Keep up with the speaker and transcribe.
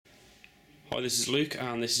Hi, this is Luke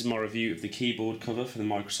and this is my review of the keyboard cover for the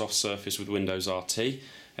Microsoft Surface with Windows RT.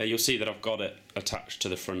 You'll see that I've got it attached to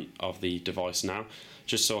the front of the device now,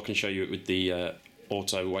 just so I can show you it with the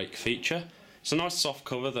auto wake feature. It's a nice soft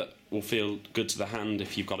cover that will feel good to the hand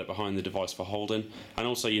if you've got it behind the device for holding, and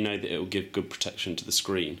also you know that it will give good protection to the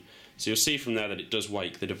screen. So you'll see from there that it does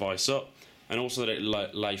wake the device up, and also that it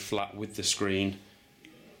lay flat with the screen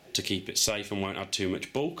to keep it safe and won't add too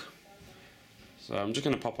much bulk. So I'm just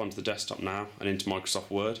going to pop onto the desktop now and into Microsoft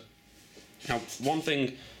Word. Now, one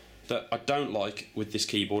thing that I don't like with this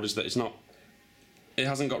keyboard is that it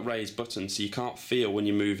hasn't got raised buttons, so you can't feel when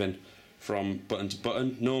you're moving from button to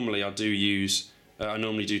button. Normally I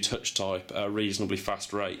normally do touch type at a reasonably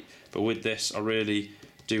fast rate, but with this I really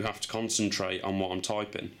do have to concentrate on what I'm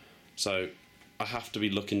typing. So I have to be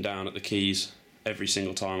looking down at the keys every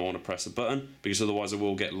single time I want to press a button, because otherwise I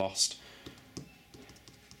will get lost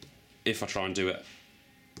if I try and do it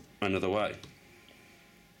another way.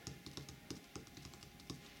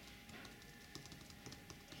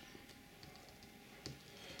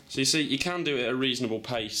 So you see, you can do it at a reasonable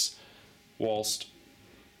pace whilst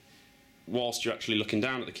you're actually looking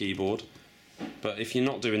down at the keyboard, but if you're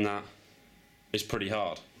not doing that, it's pretty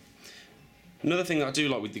hard. Another thing that I do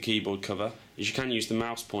like with the keyboard cover is you can use the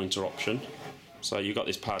mouse pointer option. So you've got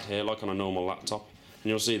this pad here like on a normal laptop, and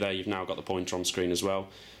you'll see there you've now got the pointer on screen as well,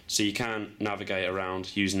 so you can navigate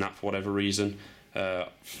around using that for whatever reason. I'm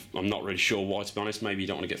not really sure why, to be honest. Maybe you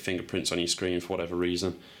don't want to get fingerprints on your screen for whatever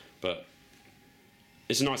reason, but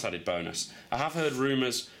it's a nice added bonus. I have heard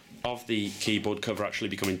rumours of the keyboard cover actually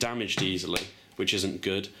becoming damaged easily, which isn't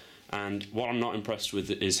good, and what I'm not impressed with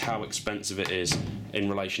is how expensive it is in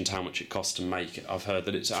relation to how much it costs to make. I've heard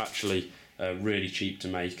that it's actually really cheap to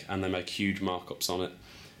make, and they make huge markups on it.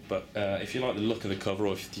 But if you like the look of the cover,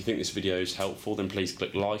 or if you think this video is helpful, then please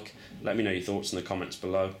click like, let me know your thoughts in the comments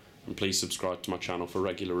below, and please subscribe to my channel for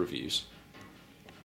regular reviews.